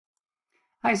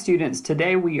Hi students,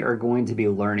 today we are going to be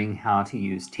learning how to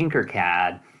use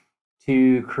Tinkercad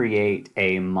to create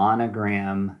a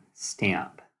monogram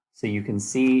stamp. So you can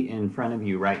see in front of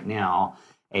you right now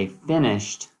a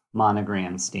finished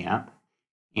monogram stamp,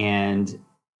 and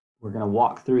we're going to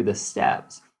walk through the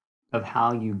steps of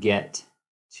how you get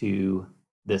to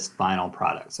this final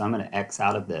product. So I'm going to X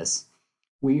out of this.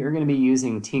 We are going to be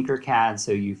using Tinkercad,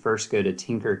 so you first go to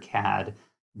tinkercad.com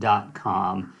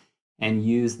and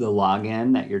use the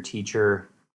login that your teacher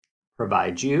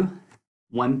provides you.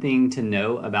 One thing to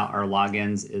know about our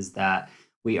logins is that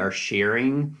we are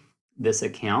sharing this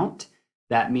account.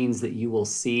 That means that you will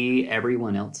see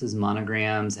everyone else's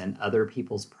monograms and other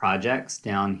people's projects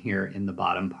down here in the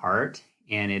bottom part.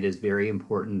 And it is very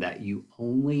important that you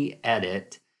only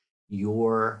edit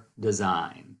your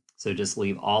design. So just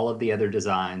leave all of the other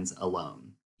designs alone.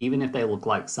 Even if they look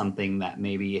like something that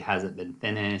maybe hasn't been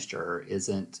finished or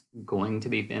isn't going to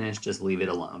be finished, just leave it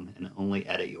alone and only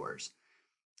edit yours.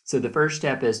 So the first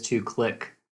step is to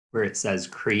click where it says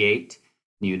Create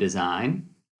New Design,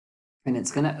 and it's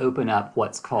going to open up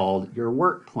what's called your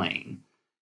work plane.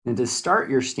 And to start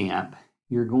your stamp,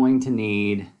 you're going to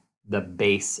need the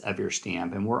base of your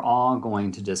stamp, and we're all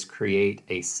going to just create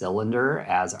a cylinder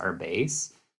as our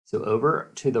base. So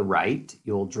over to the right,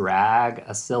 you'll drag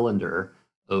a cylinder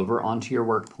over onto your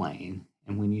work plane.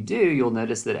 And when you do, you'll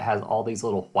notice that it has all these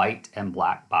little white and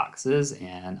black boxes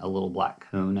and a little black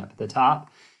cone up at the top.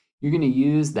 You're going to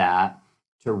use that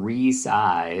to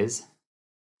resize,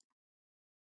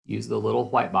 use the little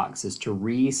white boxes to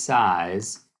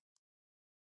resize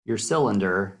your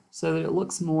cylinder so that it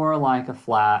looks more like a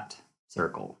flat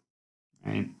circle.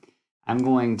 Right? I'm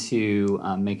going to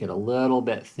make it a little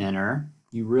bit thinner.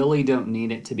 You really don't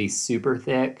need it to be super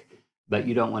thick, but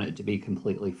you don't want it to be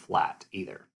completely flat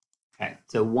either. Okay,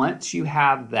 so once you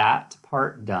have that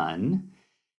part done,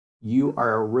 you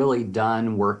are really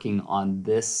done working on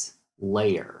this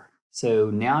layer. So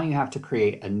now you have to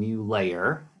create a new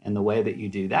layer, and the way that you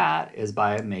do that is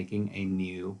by making a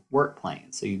new work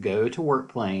plane. So you go to work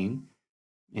plane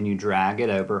and you drag it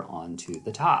over onto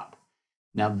the top.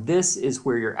 Now this is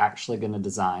where you're actually going to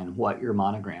design what your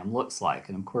monogram looks like.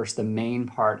 And of course, the main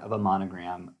part of a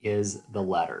monogram is the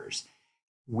letters.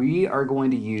 We are going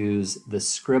to use the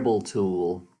scribble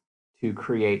tool to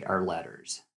create our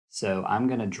letters. So I'm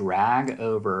going to drag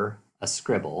over a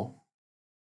scribble,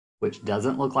 which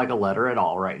doesn't look like a letter at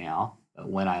all right now. But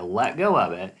when I let go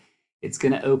of it, it's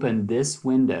going to open this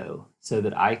window so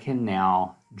that I can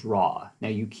now draw. Now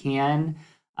you can,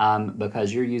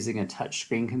 because you're using a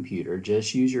touchscreen computer,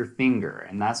 just use your finger,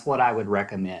 and that's what I would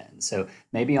recommend. So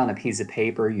maybe on a piece of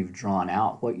paper, you've drawn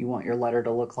out what you want your letter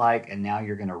to look like, and now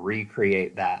you're going to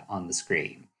recreate that on the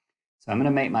screen. So I'm going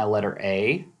to make my letter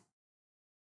A.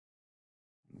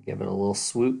 Give it a little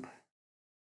swoop.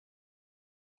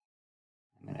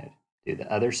 I'm going to do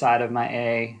the other side of my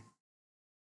A,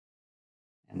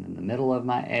 and then the middle of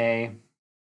my A.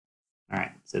 All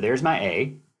right, so there's my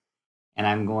A, and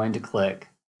I'm going to click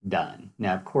Done.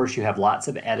 Now, of course, you have lots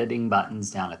of editing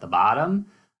buttons down at the bottom.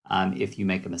 If you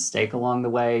make a mistake along the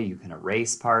way, you can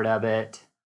erase part of it.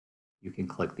 You can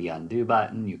click the undo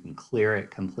button. You can clear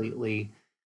it completely.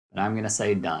 But I'm going to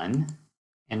say Done.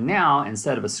 And now,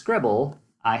 instead of a scribble,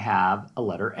 I have a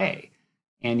letter A.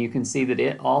 And you can see that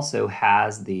it also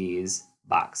has these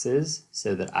boxes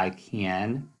so that I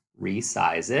can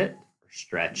resize it or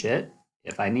stretch it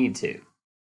if I need to.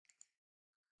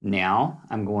 Now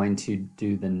I'm going to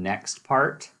do the next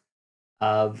part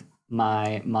of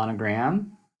my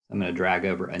monogram. I'm going to drag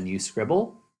over a new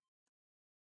scribble.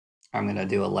 I'm going to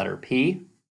do a letter P.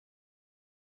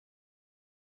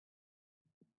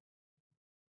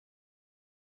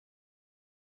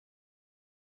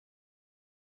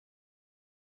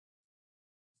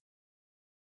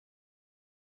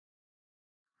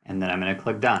 And then I'm going to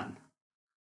click Done.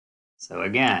 So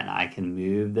again, I can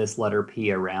move this letter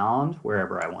P around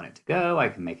wherever I want it to go. I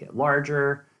can make it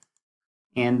larger.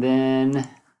 And then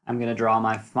I'm going to draw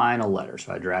my final letter.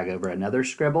 So I drag over another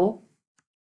scribble,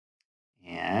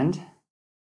 and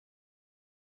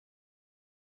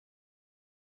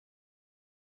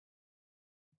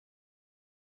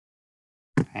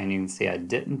you can see I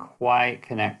didn't quite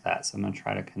connect that. So I'm going to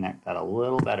try to connect that a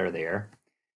little better there.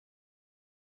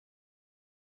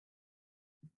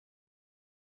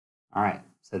 All right,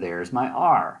 so there's my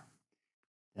R.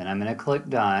 Then I'm going to click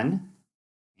Done.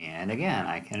 And again,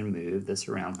 I can move this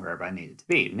around wherever I need it to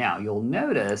be. Now, you'll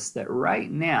notice that right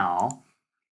now,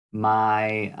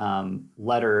 my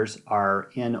letters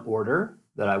are in order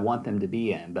that I want them to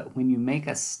be in. But when you make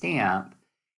a stamp,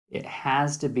 it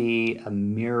has to be a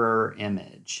mirror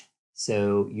image.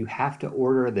 So you have to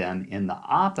order them in the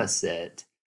opposite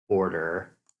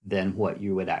order than what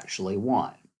you would actually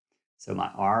want. So my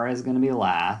R is going to be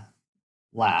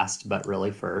last, but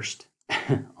really first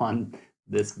on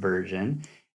this version.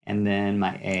 And then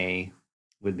my A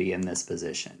would be in this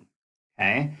position.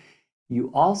 Okay.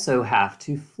 You also have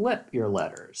to flip your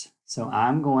letters. So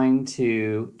I'm going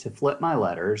to flip my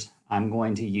letters, I'm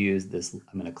going to use this,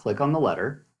 I'm going to click on the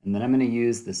letter, and then I'm going to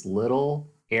use this little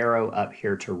arrow up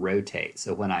here to rotate.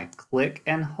 So when I click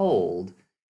and hold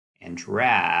and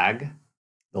drag,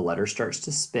 the letter starts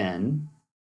to spin.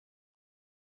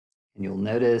 And you'll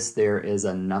notice there is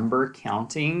a number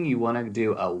counting. You want to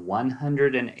do a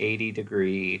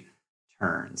 180-degree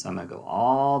turn. So I'm going to go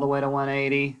all the way to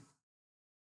 180,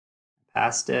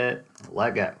 past it,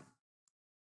 let go.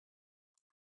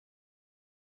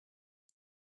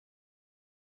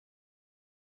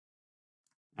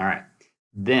 All right,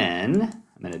 then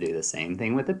I'm going to do the same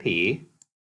thing with the P.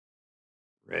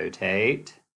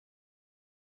 Rotate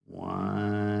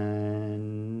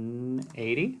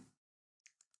 180.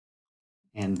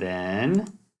 And then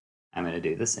I'm going to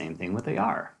do the same thing with the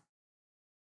R.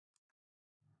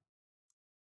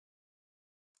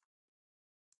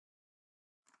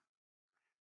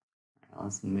 Now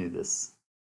let's move this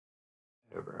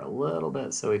over a little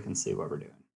bit so we can see what we're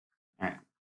doing. All right.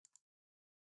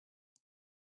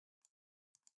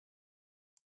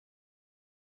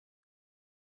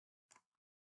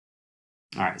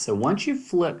 All right, so once you've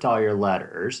flipped all your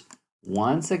letters,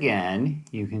 once again,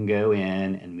 you can go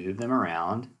in and move them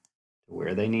around to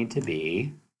where they need to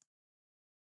be.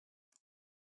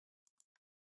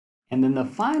 And then the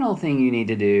final thing you need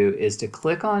to do is to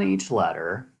click on each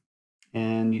letter,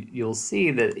 and you'll see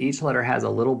that each letter has a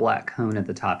little black cone at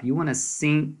the top. You want to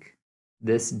sink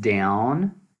this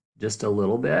down just a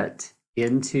little bit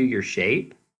into your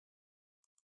shape.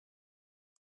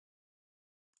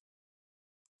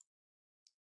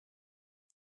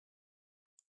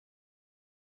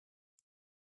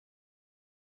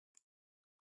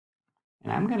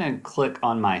 And I'm going to click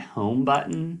on my home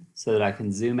button so that I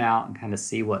can zoom out and kind of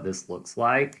see what this looks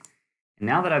like. And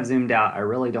now that I've zoomed out, I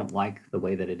really don't like the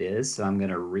way that it is, so I'm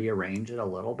going to rearrange it a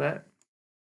little bit.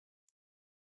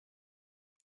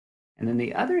 And then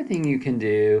the other thing you can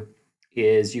do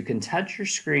is you can touch your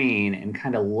screen and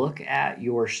kind of look at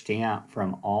your stamp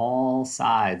from all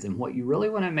sides. And what you really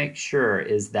want to make sure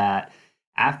is that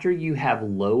after you have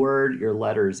lowered your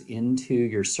letters into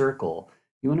your circle,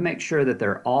 you want to make sure that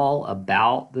they're all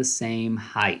about the same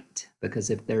height,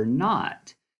 because if they're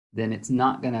not, then it's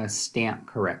not going to stamp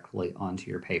correctly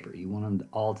onto your paper. You want them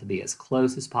all to be as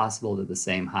close as possible to the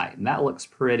same height, and that looks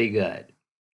pretty good.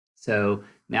 So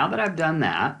now that I've done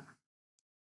that,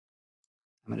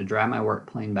 I'm going to drag my work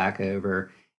plane back over,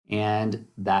 and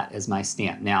that is my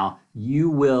stamp. Now,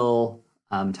 you will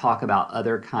talk about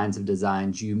other kinds of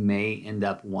designs. You may end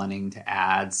up wanting to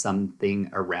add something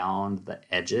around the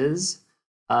edges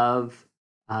of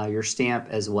your stamp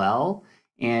as well.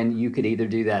 And you could either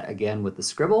do that again with the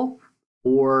scribble,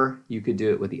 or you could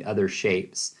do it with the other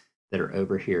shapes that are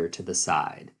over here to the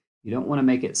side. You don't want to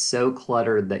make it so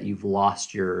cluttered that you've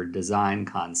lost your design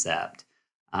concept.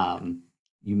 You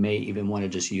may even want to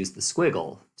just use the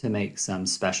squiggle to make some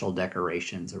special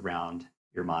decorations around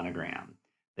your monogram.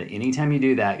 But anytime you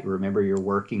do that, remember you're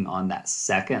working on that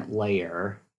second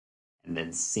layer and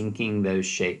then sinking those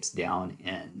shapes down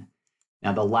in.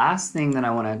 Now, the last thing that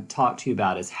I want to talk to you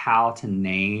about is how to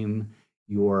name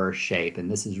your shape.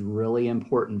 And this is really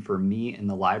important for me in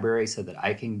the library so that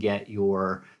I can get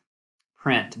your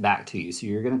print back to you. So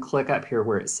you're going to click up here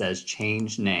where it says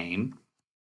change name.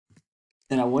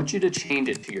 And I want you to change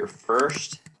it to your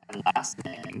first and last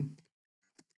name,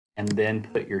 and then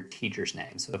put your teacher's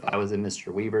name. So if I was in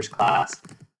Mr. Weaver's class,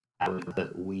 I would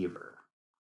put Weaver.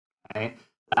 Okay?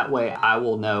 That way I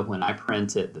will know when I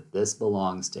print it that this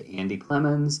belongs to Andy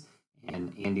Clemens,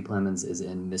 and Andy Clemens is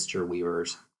in Mr.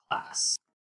 Weaver's class.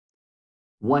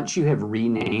 Once you have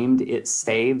renamed, it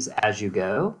saves as you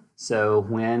go. So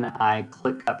when I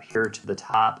click up here to the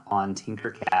top on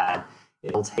Tinkercad,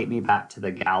 it'll take me back to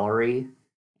the gallery,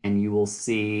 and you will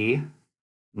see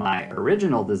my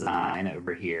original design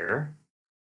over here,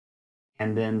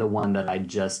 and then the one that I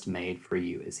just made for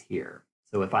you is here.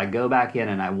 So if I go back in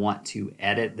and I want to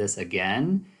edit this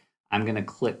again, I'm going to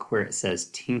click where it says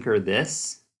Tinker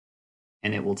This,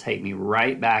 and it will take me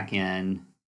right back in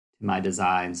to my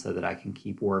design so that I can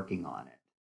keep working on it.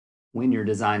 When your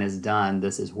design is done,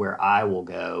 this is where I will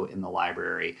go in the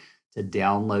library to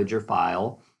download your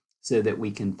file so that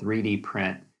we can 3D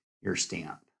print your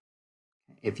stamp.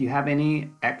 If you have any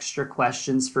extra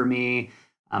questions for me,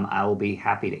 I will be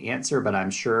happy to answer, but I'm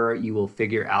sure you will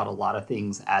figure out a lot of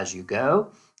things as you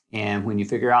go. And when you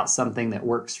figure out something that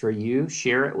works for you,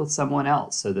 share it with someone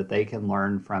else so that they can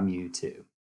learn from you too.